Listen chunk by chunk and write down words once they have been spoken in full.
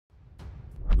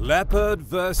Leopard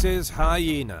versus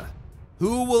hyena.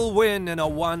 Who will win in a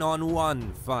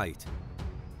one-on-one fight?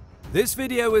 This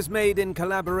video is made in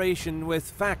collaboration with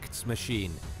Facts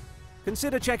Machine.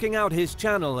 Consider checking out his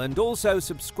channel and also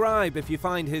subscribe if you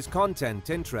find his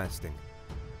content interesting.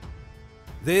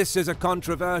 This is a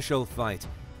controversial fight,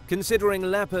 considering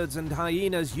leopards and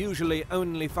hyenas usually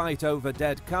only fight over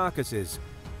dead carcasses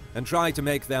and try to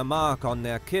make their mark on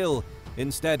their kill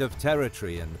instead of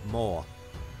territory and more.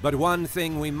 But one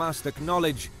thing we must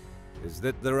acknowledge is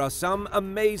that there are some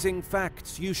amazing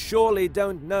facts you surely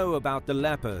don't know about the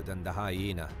leopard and the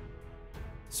hyena.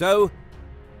 So,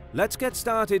 let's get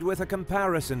started with a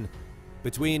comparison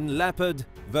between leopard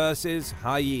versus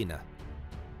hyena.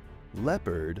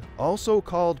 Leopard, also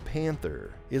called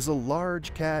panther, is a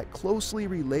large cat closely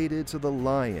related to the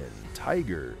lion,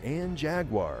 tiger, and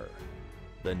jaguar.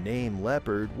 The name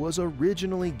leopard was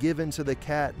originally given to the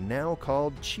cat now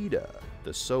called cheetah,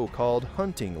 the so-called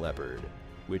hunting leopard,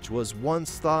 which was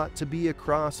once thought to be a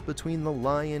cross between the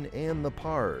lion and the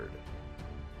pard.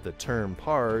 The term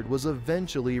pard was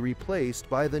eventually replaced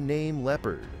by the name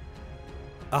leopard.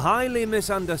 A highly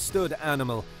misunderstood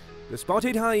animal, the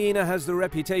spotted hyena has the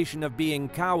reputation of being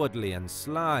cowardly and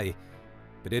sly,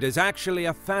 but it is actually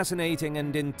a fascinating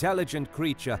and intelligent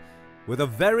creature with a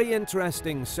very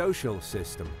interesting social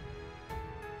system.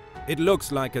 It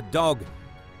looks like a dog,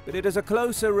 but it is a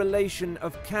closer relation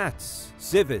of cats,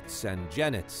 civets, and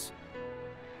genets.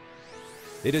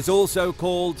 It is also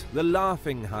called the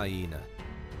laughing hyena.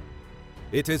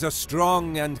 It is a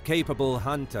strong and capable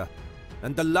hunter,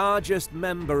 and the largest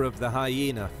member of the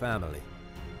hyena family.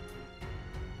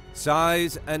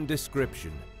 Size and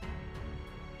description.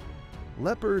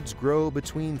 Leopards grow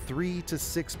between 3 to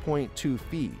 6.2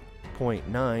 feet,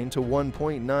 0.9 to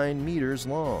 1.9 meters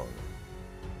long.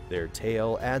 Their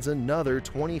tail adds another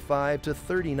 25 to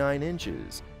 39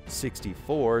 inches,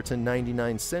 64 to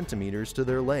 99 centimeters to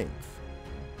their length.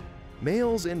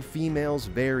 Males and females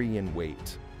vary in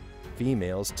weight.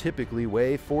 Females typically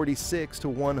weigh 46 to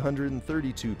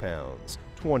 132 pounds,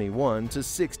 21 to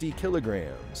 60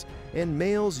 kilograms, and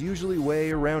males usually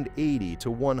weigh around 80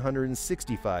 to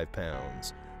 165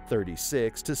 pounds,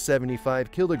 36 to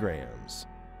 75 kilograms.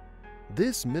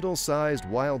 This middle-sized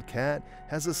wild cat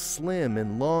has a slim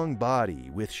and long body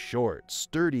with short,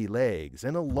 sturdy legs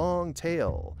and a long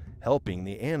tail, helping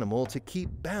the animal to keep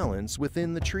balance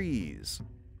within the trees.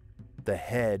 The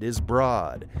head is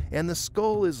broad and the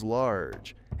skull is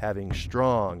large, having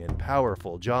strong and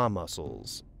powerful jaw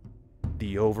muscles.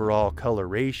 The overall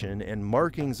coloration and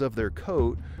markings of their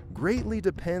coat greatly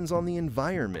depends on the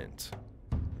environment.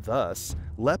 Thus,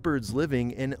 leopards living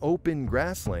in open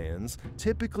grasslands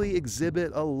typically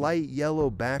exhibit a light yellow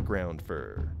background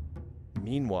fur.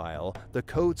 Meanwhile, the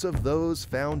coats of those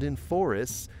found in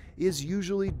forests is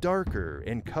usually darker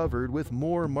and covered with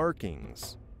more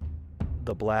markings.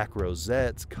 The black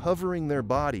rosettes covering their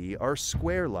body are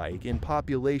square-like in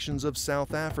populations of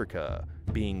South Africa,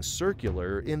 being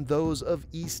circular in those of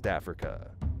East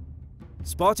Africa.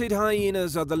 Spotted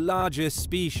hyenas are the largest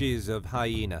species of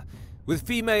hyena, with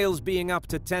females being up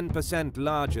to 10%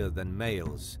 larger than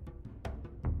males.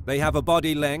 They have a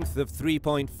body length of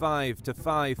 3.5 to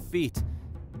 5 feet,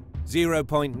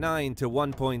 0.9 to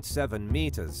 1.7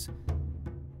 meters,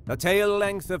 a tail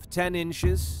length of 10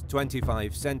 inches,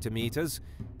 25 centimeters,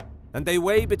 and they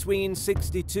weigh between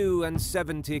 62 and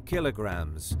 70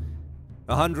 kilograms,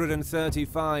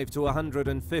 135 to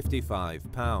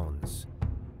 155 pounds.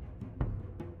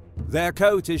 Their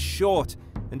coat is short,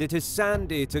 and it is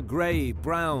sandy to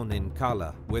grey-brown in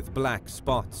color with black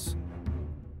spots.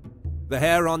 The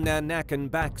hair on their neck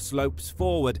and back slopes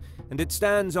forward, and it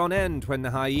stands on end when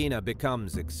the hyena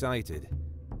becomes excited.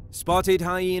 Spotted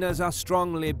hyenas are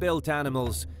strongly built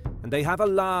animals, and they have a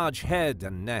large head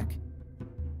and neck.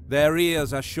 Their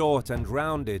ears are short and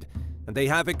rounded, and they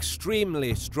have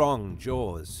extremely strong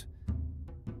jaws.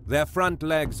 Their front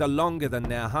legs are longer than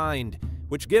their hind,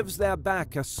 which gives their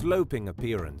back a sloping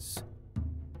appearance.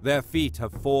 Their feet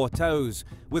have 4 toes,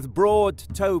 with broad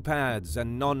toe pads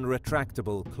and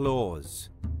non-retractable claws.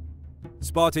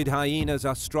 Spotted hyenas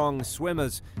are strong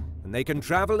swimmers, and they can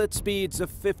travel at speeds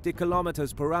of 50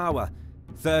 kilometers per hour,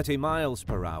 30 miles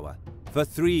per hour, for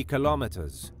 3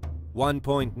 kilometers,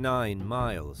 1.9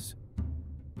 miles.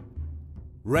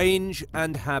 Range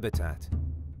and habitat.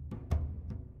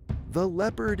 The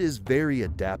leopard is very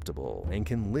adaptable and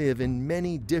can live in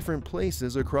many different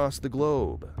places across the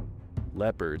globe.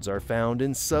 Leopards are found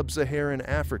in sub-Saharan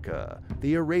Africa,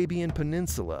 the Arabian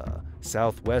Peninsula,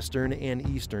 southwestern and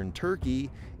eastern Turkey,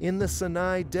 in the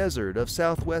Sinai Desert of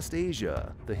Southwest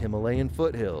Asia, the Himalayan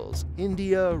foothills,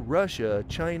 India, Russia,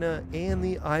 China, and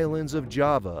the islands of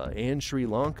Java and Sri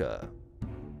Lanka.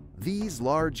 These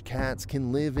large cats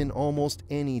can live in almost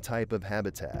any type of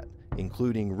habitat,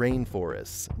 including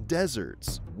rainforests,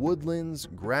 deserts, woodlands,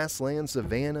 grassland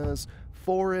savannas,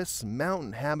 forests,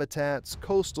 mountain habitats,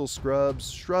 coastal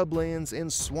scrubs, shrublands,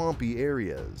 and swampy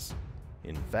areas.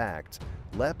 In fact,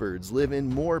 leopards live in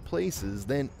more places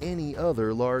than any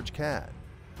other large cat.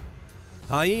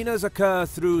 Hyenas occur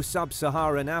through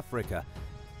sub-Saharan Africa,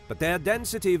 but their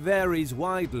density varies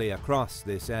widely across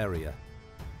this area.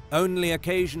 Only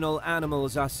occasional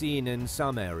animals are seen in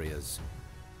some areas,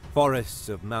 forests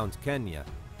of Mount Kenya,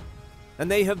 and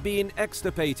they have been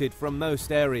extirpated from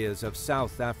most areas of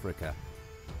South Africa.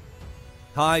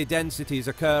 High densities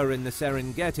occur in the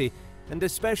Serengeti, and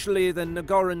especially the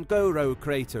Ngorongoro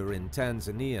crater in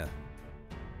Tanzania.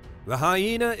 The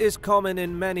hyena is common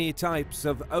in many types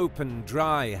of open,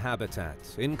 dry habitat,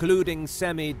 including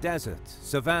semi-desert,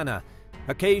 savanna,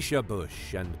 acacia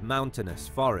bush, and mountainous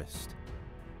forest.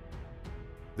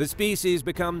 The species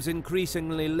becomes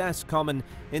increasingly less common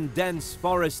in dense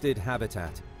forested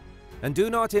habitat, and do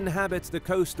not inhabit the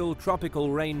coastal tropical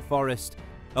rainforest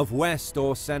of West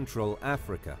or Central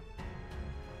Africa.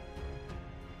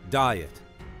 Diet.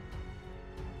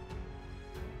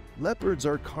 Leopards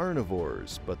are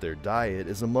carnivores, but their diet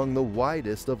is among the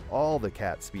widest of all the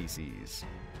cat species.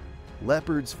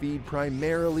 Leopards feed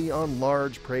primarily on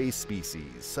large prey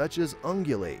species, such as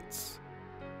ungulates.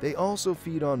 They also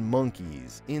feed on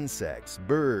monkeys, insects,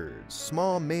 birds,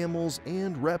 small mammals,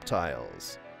 and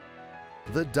reptiles.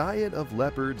 The diet of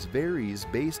leopards varies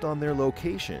based on their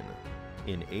location.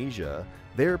 In Asia,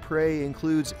 their prey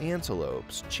includes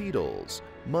antelopes, cheetahs,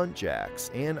 muntjacs,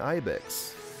 and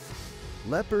ibex.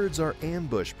 Leopards are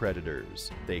ambush predators.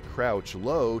 They crouch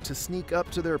low to sneak up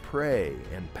to their prey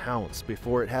and pounce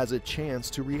before it has a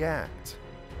chance to react.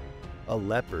 A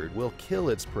leopard will kill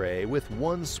its prey with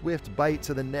one swift bite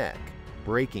to the neck,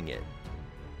 breaking it.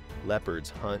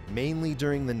 Leopards hunt mainly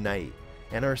during the night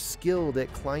and are skilled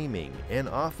at climbing and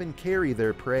often carry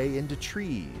their prey into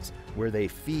trees where they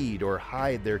feed or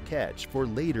hide their catch for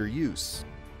later use.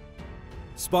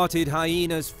 Spotted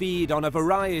hyenas feed on a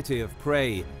variety of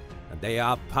prey, and they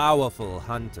are powerful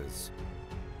hunters.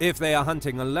 If they are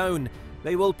hunting alone,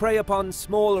 they will prey upon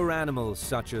smaller animals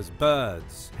such as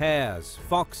birds, hares,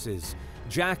 foxes,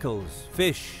 jackals,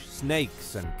 fish,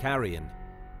 snakes, and carrion.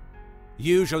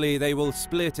 Usually they will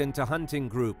split into hunting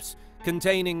groups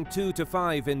containing 2 to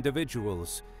 5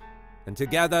 individuals, and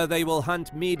together they will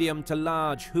hunt medium to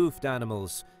large hoofed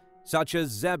animals such as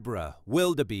zebra,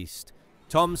 wildebeest,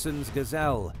 Thompson's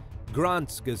gazelle,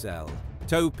 Grant's gazelle,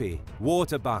 topi,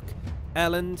 waterbuck,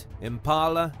 eland,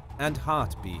 impala, and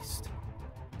hartebeest.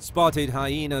 Spotted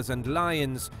hyenas and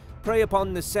lions prey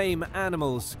upon the same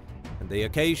animals, and they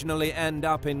occasionally end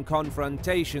up in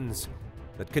confrontations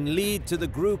that can lead to the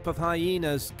group of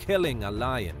hyenas killing a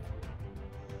lion.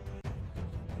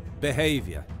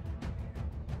 Behavior.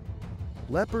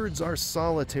 Leopards are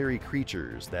solitary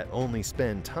creatures that only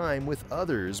spend time with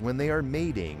others when they are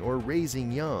mating or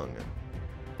raising young.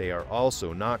 They are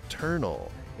also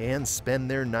nocturnal and spend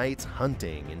their nights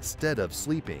hunting instead of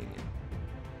sleeping.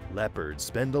 Leopards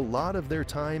spend a lot of their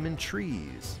time in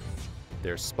trees.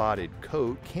 Their spotted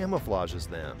coat camouflages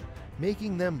them,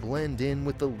 making them blend in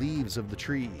with the leaves of the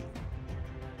tree.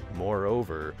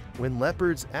 Moreover, when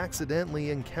leopards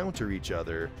accidentally encounter each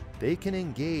other, they can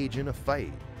engage in a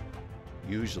fight.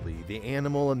 Usually, the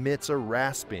animal emits a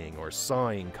rasping or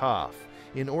sawing cough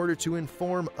in order to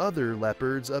inform other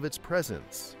leopards of its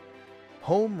presence.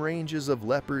 Home ranges of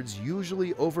leopards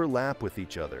usually overlap with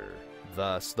each other.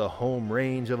 Thus, the home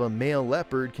range of a male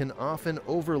leopard can often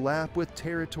overlap with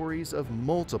territories of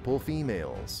multiple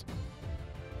females.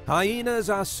 Hyenas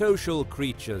are social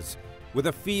creatures with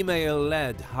a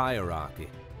female-led hierarchy.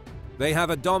 They have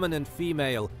a dominant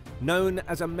female known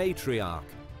as a matriarch,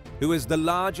 who is the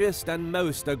largest and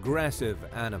most aggressive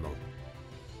animal.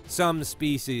 Some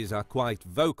species are quite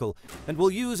vocal and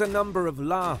will use a number of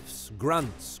laughs,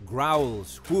 grunts,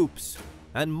 growls, whoops,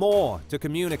 and more to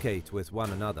communicate with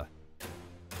one another.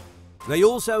 They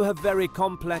also have very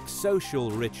complex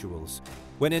social rituals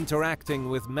when interacting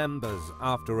with members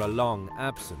after a long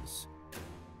absence.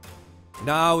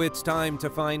 Now it's time to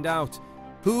find out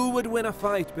who would win a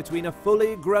fight between a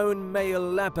fully grown male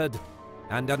leopard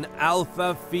and an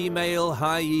alpha female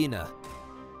hyena.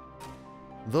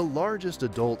 The largest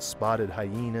adult spotted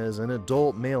hyenas and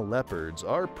adult male leopards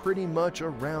are pretty much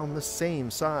around the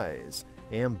same size,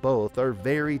 and both are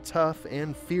very tough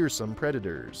and fearsome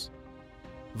predators.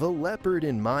 The leopard,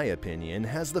 in my opinion,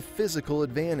 has the physical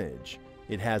advantage.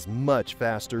 It has much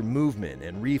faster movement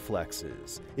and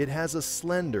reflexes. It has a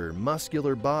slender,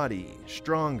 muscular body,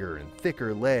 stronger and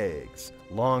thicker legs,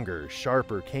 longer,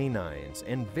 sharper canines,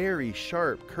 and very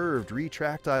sharp, curved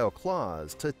retractile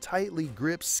claws to tightly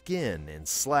grip skin and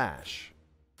slash.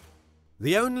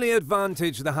 The only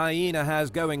advantage the hyena has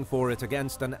going for it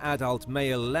against an adult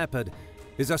male leopard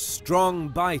is a strong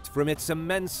bite from its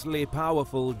immensely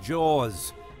powerful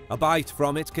jaws. A bite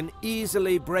from it can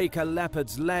easily break a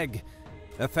leopard's leg,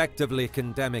 effectively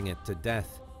condemning it to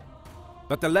death.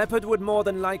 But the leopard would more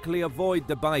than likely avoid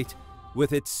the bite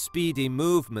with its speedy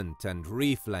movement and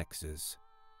reflexes.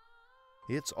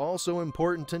 It's also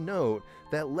important to note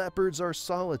that leopards are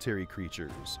solitary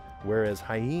creatures, whereas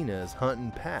hyenas hunt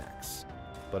in packs.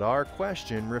 But our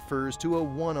question refers to a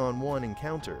one-on-one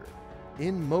encounter.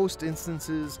 In most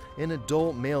instances, an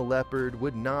adult male leopard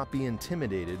would not be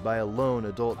intimidated by a lone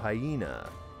adult hyena.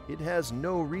 It has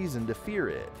no reason to fear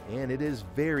it, and it is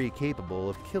very capable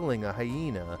of killing a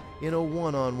hyena in a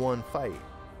one-on-one fight.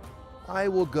 I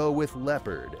will go with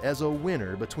leopard as a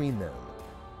winner between them.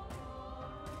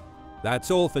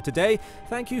 That's all for today.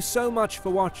 Thank you so much for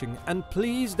watching, and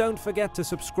please don't forget to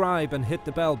subscribe and hit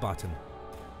the bell button.